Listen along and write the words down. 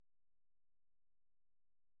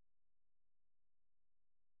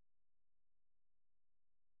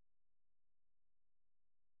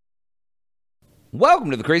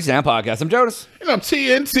Welcome to the Crazy Town Podcast. I'm Jonas. And I'm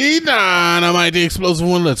TNT Dynamite, the explosive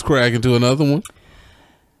one. Let's crack into another one.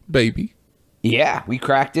 Baby. Yeah, we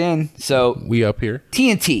cracked in. So we up here.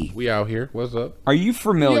 TNT. We out here. What's up? Are you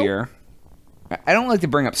familiar? Yo. I don't like to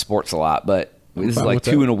bring up sports a lot, but this is like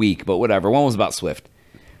two in a week, but whatever. One was about Swift.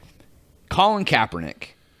 Colin Kaepernick.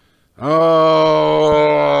 Oh,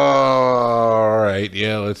 all right.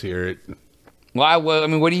 Yeah, let's hear it. Why? Well, I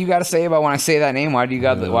mean, what do you got to say about when I say that name? Why do you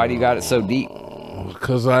got it so deep?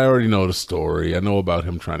 Because I already know the story. I know about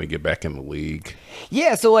him trying to get back in the league.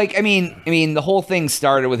 Yeah, so like, I mean, the whole thing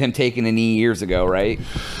started with him taking a knee years ago, right?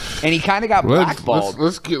 And he kind of got blackballed.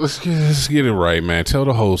 Let's get it right, man. Tell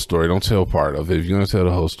the whole story. Don't tell part of it. If you're gonna tell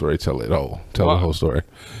the whole story, tell it all. Tell the whole story.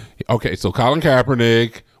 Okay, so Colin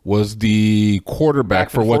Kaepernick was the quarterback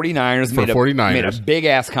for what? 49ers. Made a big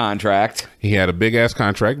ass contract. He had a big ass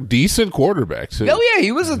contract. Decent quarterback too. Oh yeah,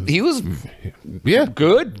 he was good.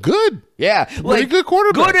 Yeah, like good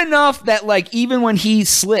quarterback. Good enough that like even when he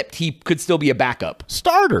slipped, he could still be a backup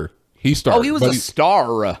starter. He started. Oh, he was a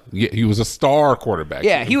star. Yeah, he was a star quarterback.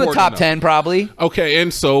 Yeah, he was top 10 probably. Okay,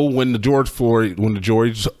 and so when the George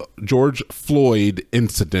Floyd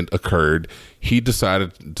incident occurred, he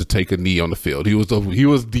decided to take a knee on the field. He was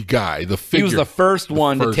the guy, the figure. He was the first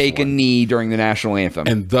one to take a knee during the national anthem,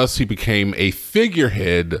 and thus he became a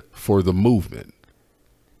figurehead for the movement.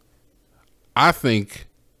 I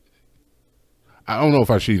don't know if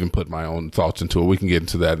I should even put my own thoughts into it. We can get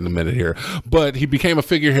into that in a minute here. But he became a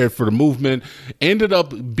figurehead for the movement, ended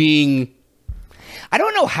up being... I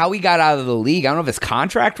don't know how he got out of the league. I don't know if his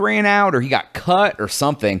contract ran out or he got cut or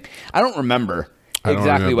something. I don't remember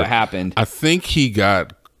exactly what happened. I think he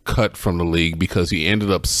got cut from the league because he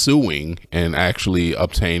ended up suing and actually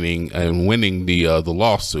obtaining and winning the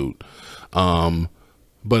lawsuit.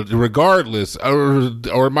 But regardless,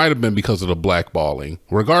 or it might have been because of the blackballing.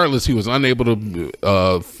 Regardless, he was unable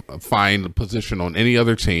to find a position on any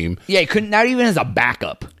other team. Yeah, he couldn't, not even as a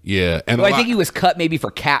backup. Yeah. And I think he was cut maybe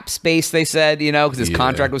for cap space, they said, because his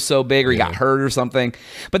contract was so big or he got hurt or something.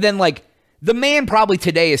 But then, like, the man probably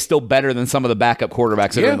today is still better than some of the backup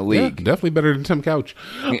quarterbacks that are in the league. Yeah, definitely better than Tim Couch.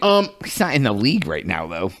 He's not in the league right now,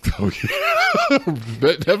 though.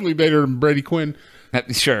 Definitely better than Brady Quinn.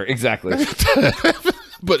 Sure, exactly.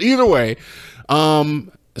 But either way,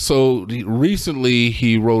 so recently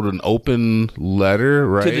he wrote an open letter,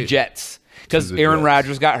 right? To the Jets. Because Aaron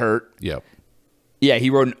Rodgers got hurt. Yep. Yeah,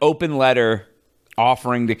 he wrote an open letter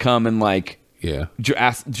offering to come and, like,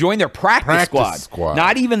 join their practice squad.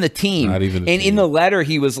 Not even the team. In the letter,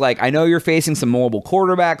 he was like, I know you're facing some mobile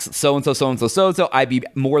quarterbacks, so-and-so, so-and-so, so-and-so. I'd be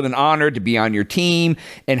more than honored to be on your team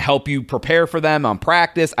and help you prepare for them on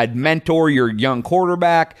practice. I'd mentor your young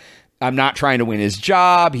quarterback. I'm not trying to win his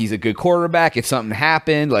job. He's a good quarterback. If something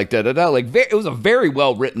happened, like da-da-da. Like, it was a very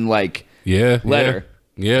well-written, like, letter.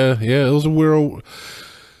 Yeah. It was a weird...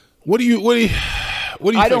 What do you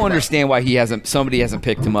I don't understand why somebody hasn't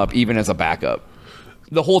picked him up even as a backup.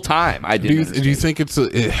 The whole time, I didn't. Do you think it's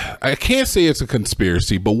I can't say it's a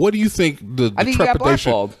conspiracy, but what do you think I think he got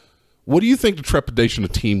blackballed. What do you think the trepidation the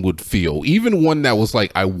team would feel? Even one that was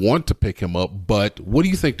like, I want to pick him up, but what do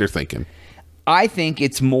you think they're thinking? I think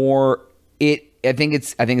it's more I think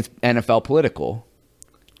it's NFL political.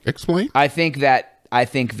 Explain. I think that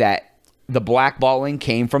the blackballing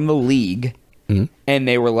came from the league. And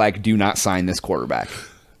they were like, do not sign this quarterback.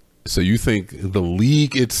 So you think the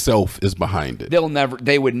league itself is behind it?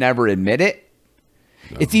 They would never admit it.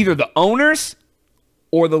 No. It's either the owners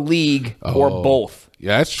or the league or both.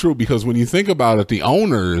 Yeah, that's true, because when you think about it, the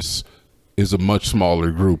owners is a much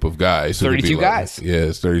smaller group of guys. 32 guys. Yeah,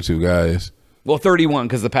 it's 32 guys. Well, 31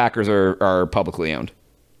 because the Packers are publicly owned.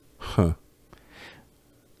 Huh.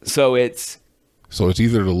 So it's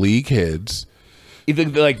either the league heads...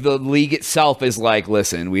 Like the league itself is like,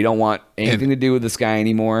 listen, we don't want anything to do with this guy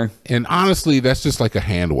anymore. And honestly, that's just like a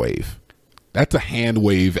hand wave. That's a hand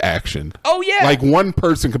wave action. Oh, yeah. Like one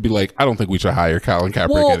person could be like, I don't think we should hire Colin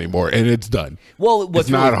Kaepernick anymore. And it's done. Well, what's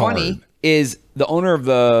really funny is the owner of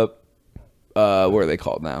the, what are they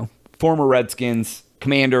called now? Former Redskins,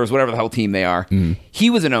 Commanders, whatever the hell team they are. He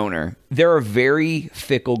was an owner. They're a very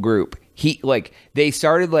fickle group. They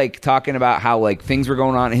started talking about how things were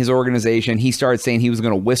going on in his organization. He started saying he was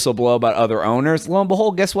going to whistleblow about other owners. Lo and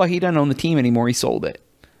behold, guess what? He doesn't own the team anymore. He sold it.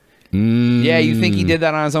 Yeah, you think he did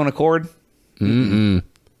that on his own accord? No,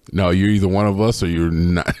 you're either one of us or you're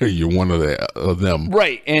not. Or you're one of them.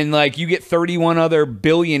 Right, and you get 31 other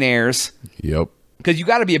billionaires. Yep. Because you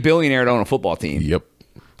got to be a billionaire to own a football team. Yep.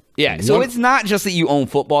 Yeah, so it's not just that you own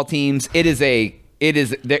football teams.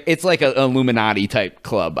 It's like an Illuminati type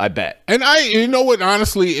club, I bet. And you know what?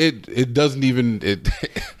 Honestly, it doesn't even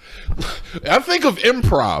I think of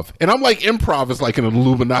improv, and I'm like, improv is like an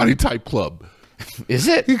Illuminati type club. Is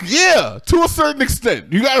it? Yeah, to a certain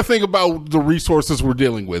extent. You got to think about the resources we're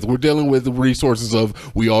dealing with. We're dealing with the resources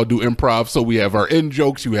of, we all do improv, so we have our in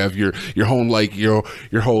jokes. You have your whole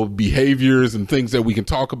your whole behaviors and things that we can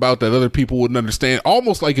talk about that other people wouldn't understand,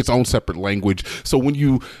 almost like its own separate language. So when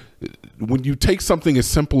you take something as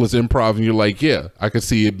simple as improv and you're like, yeah, I could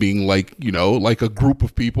see it being like, like a group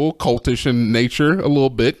of people, cultish in nature a little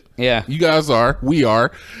bit. Yeah. You guys are, we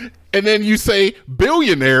are. And then you say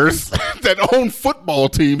billionaires that own football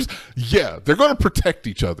teams, yeah, they're going to protect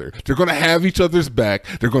each other. They're going to have each other's back.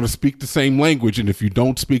 They're going to speak the same language. And if you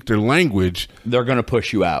don't speak their language, they're going to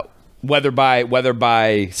push you out, whether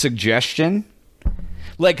by suggestion.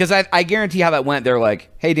 Like, because I guarantee how that went. They're like,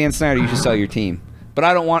 hey, Dan Snyder, you should sell your team. But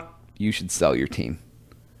I don't want, you should sell your team.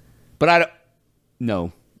 But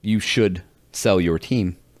no, you should sell your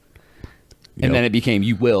team. And then it became,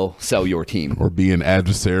 you will sell your team. Or being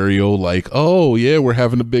adversarial, like, oh, yeah, we're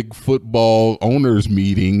having a big football owners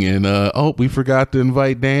meeting, and, we forgot to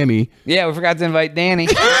invite Danny. Yeah, we forgot to invite Danny.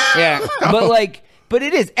 Yeah. But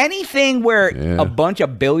it is. Anything where a bunch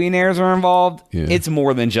of billionaires are involved, it's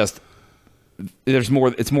more than just, it's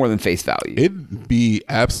more than face value. It'd be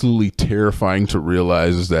absolutely terrifying to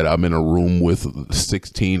realize that I'm in a room with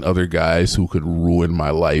 16 other guys who could ruin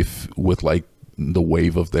my life with, like, the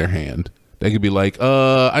wave of their hand. They could be like,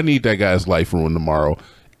 I need that guy's life ruined tomorrow.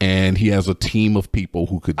 And he has a team of people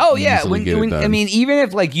who could easily get it done. I mean, even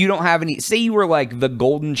if like you don't have any, say you were like the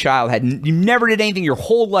golden child, you never did anything your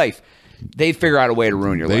whole life, they'd figure out a way to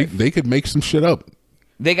ruin your life. They could make some shit up.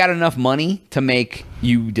 They got enough money to make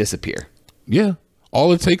you disappear. Yeah.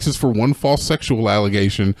 All it takes is for one false sexual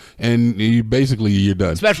allegation, and you're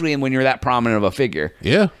done. Especially when you're that prominent of a figure.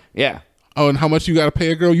 Yeah. Yeah. Oh, and how much you got to pay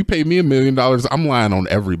a girl? You pay me $1 million. I'm lying on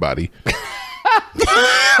everybody.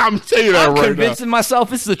 I'm telling you that right now. I'm convincing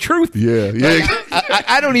myself it's the truth. Yeah.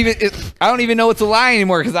 I don't even know it's a lie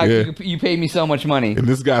anymore because you paid me so much money. And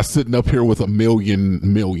this guy's sitting up here with $1 million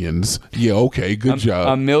millions. Yeah, okay, good job.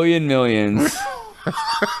 $1 million millions.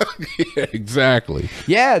 Yeah, exactly.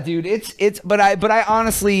 Yeah, dude. But I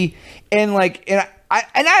honestly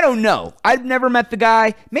I don't know. I've never met the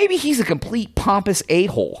guy. Maybe he's a complete pompous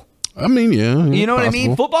a-hole. I mean, yeah. You know what I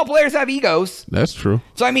mean? Football players have egos. That's true.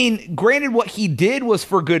 So, I mean, granted, what he did was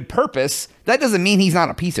for good purpose. That doesn't mean he's not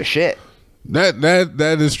a piece of shit.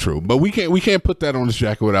 That is true. But we can't put that on his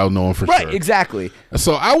jacket without knowing for sure. Right, exactly.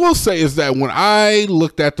 So, I will say is that when I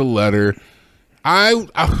looked at the letter, I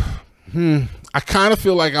kind of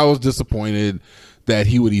feel like I was disappointed that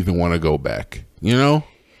he would even want to go back,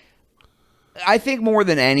 I think more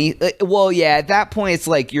than any, at that point, it's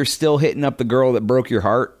like you're still hitting up the girl that broke your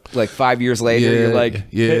heart. Like 5 years later, you're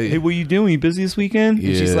like, hey, what are you doing? You busy this weekend?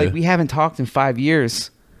 And she's like, we haven't talked in 5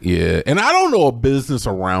 years. Yeah. And I don't know a business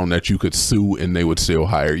around that you could sue and they would still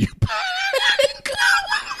hire you back.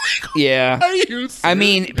 Yeah. Are you serious? I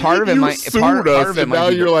mean, part of it might. Part of it might. Now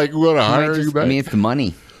you're like, we're going to hire you back. I mean, it's the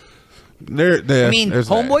money.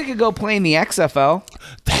 Homeboy could go play in the XFL.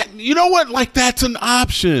 You know what? Like, that's an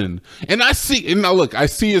option. And I see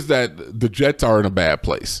is that the Jets are in a bad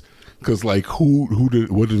place. Because, like,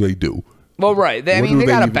 what do they do? Well, right. They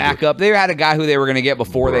got a backup. They had a guy who they were going to get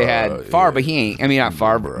before they had Favre, but he ain't. I mean, not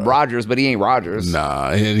Favre, Rodgers, but he ain't Rodgers. Nah,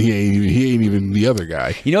 and he ain't even the other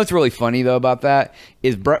guy. You know what's really funny, though, about that?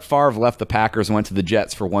 Is Brett Favre left the Packers and went to the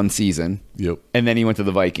Jets for one season. Yep. And then he went to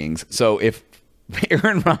the Vikings. So if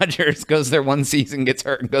Aaron Rodgers goes there one season, gets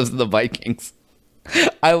hurt, and goes to the Vikings,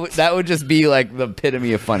 that would just be like the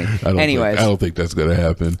epitome of funny. I don't think that's gonna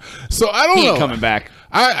happen. So I don't know. He ain't coming back.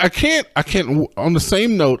 I can't. On the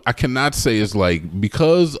same note, I cannot say it's like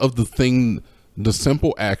because of the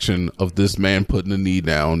simple action of this man putting the knee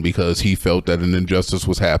down because he felt that an injustice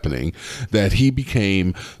was happening, that he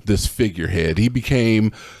became this figurehead. He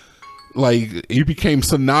became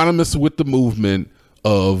synonymous with the movement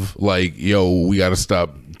of like, yo, we got to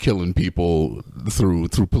stop killing people through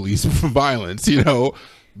police violence,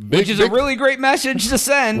 which is a really great message to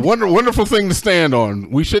send. Wonderful thing to stand on.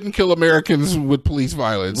 We shouldn't kill Americans with police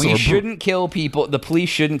violence. We shouldn't kill people. The police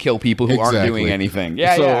shouldn't kill people who aren't doing anything.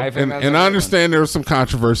 Yeah, so, yeah. I understand there was some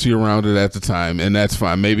controversy around it at the time, and that's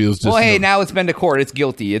fine. Maybe it was just. Well, hey, now it's been to court. It's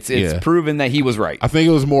guilty. It's proven that he was right. I think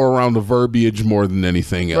it was more around the verbiage more than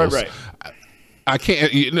anything else. Right. I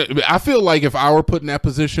can't. I feel like if I were put in that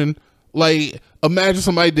position, like imagine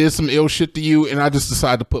somebody did some ill shit to you, and I just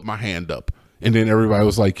decided to put my hand up. And then everybody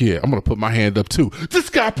was like, yeah, I'm going to put my hand up too. This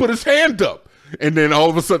guy put his hand up. And then all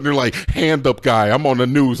of a sudden they're like, hand up guy. I'm on the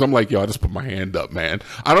news. I'm like, yo, I just put my hand up, man.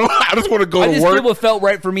 I just want to go to work. People felt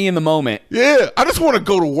right for me in the moment. Yeah. I just want to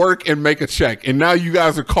go to work and make a check. And now you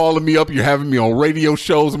guys are calling me up. You're having me on radio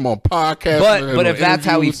shows. I'm on podcasts. But if that's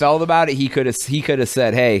how he felt about it, he could have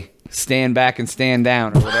said, hey, stand back and stand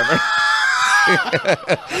down or whatever.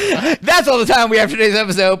 That's all the time we have for today's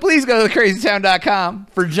episode. Please go to thecrazytown.com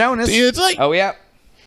for Jonas. It's like, oh, yeah.